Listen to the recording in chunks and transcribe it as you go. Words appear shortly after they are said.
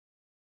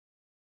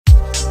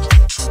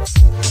Hi,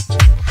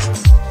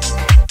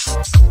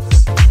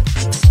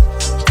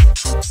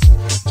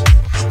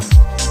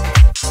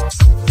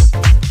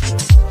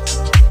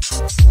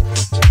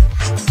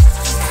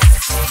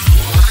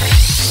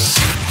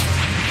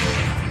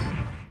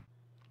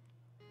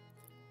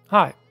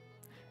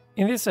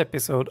 in this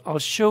episode I'll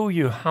show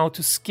you how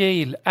to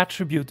scale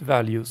attribute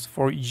values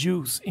for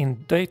use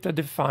in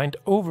data-defined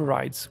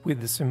overrides with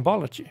the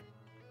symbology.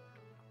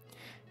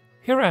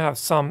 Here I have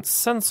some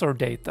sensor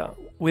data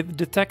with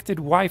detected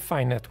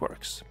Wi-Fi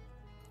networks.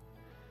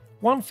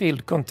 One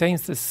field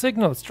contains the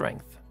signal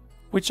strength,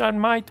 which I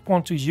might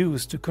want to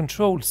use to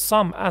control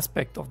some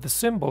aspect of the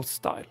symbol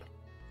style.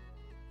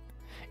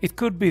 It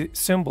could be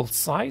symbol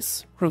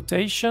size,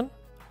 rotation,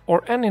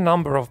 or any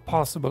number of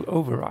possible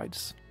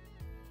overrides.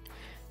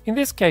 In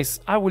this case,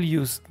 I will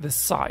use the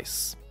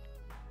size.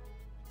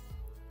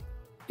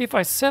 If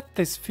I set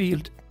this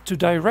field to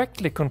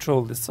directly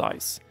control the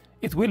size,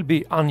 it will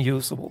be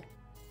unusable.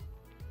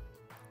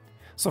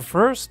 So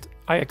first,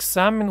 I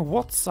examine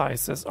what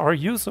sizes are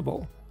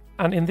usable,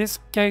 and in this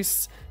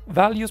case,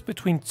 values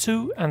between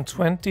 2 and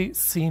 20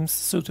 seems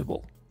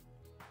suitable.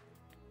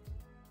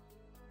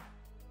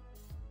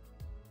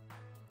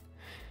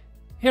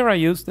 Here I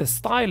use the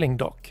styling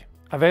doc,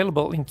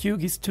 available in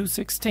QGIS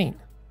 2.16.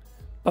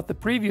 But the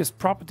previous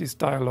properties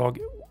dialog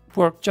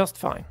worked just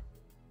fine.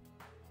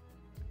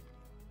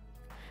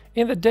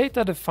 In the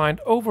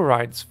data-defined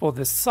overrides for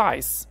the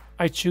size,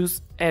 I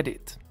choose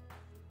Edit.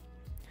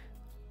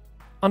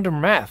 Under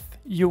Math,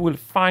 you will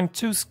find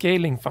two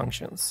scaling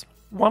functions,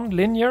 one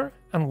linear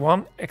and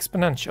one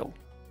exponential.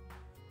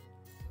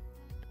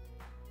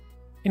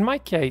 In my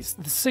case,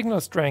 the signal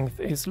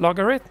strength is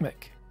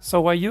logarithmic,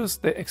 so I use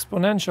the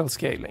exponential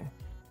scaling,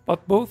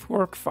 but both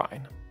work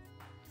fine.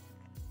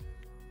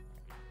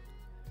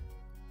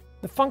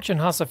 The function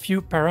has a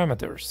few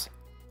parameters,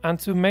 and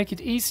to make it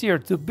easier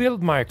to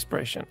build my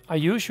expression, I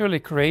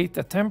usually create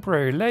a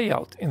temporary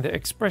layout in the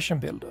expression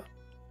builder.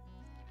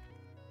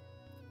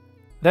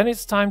 Then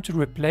it's time to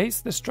replace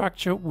the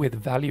structure with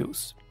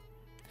values.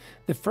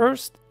 The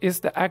first is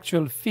the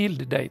actual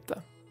field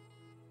data.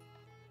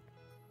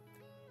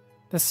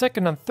 The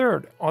second and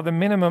third are the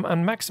minimum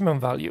and maximum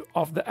value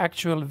of the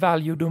actual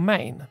value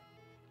domain.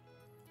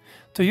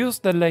 To use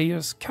the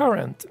layer's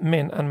current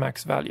min and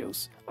max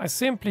values, I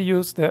simply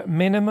use the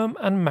minimum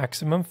and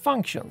maximum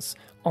functions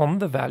on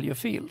the value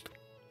field.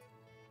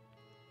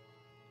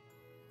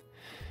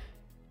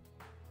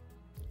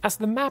 As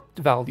the mapped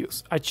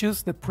values, I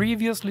choose the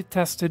previously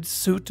tested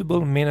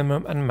suitable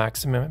minimum and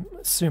maximum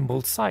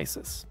symbol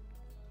sizes.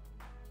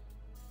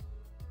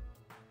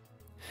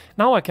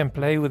 Now I can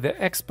play with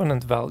the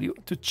exponent value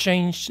to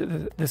change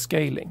the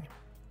scaling.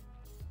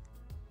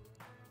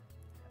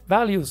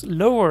 Values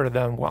lower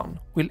than 1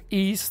 will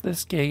ease the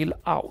scale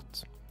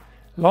out.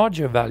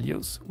 Larger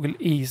values will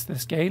ease the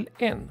scale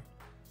in.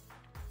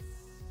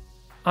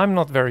 I'm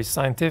not very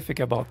scientific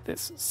about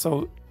this,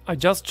 so I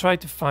just try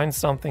to find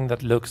something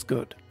that looks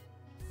good.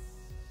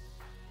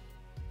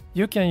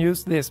 You can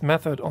use this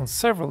method on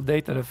several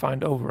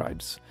data-defined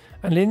overrides,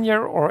 and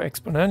linear or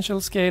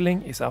exponential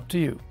scaling is up to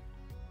you.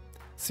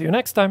 See you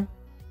next time!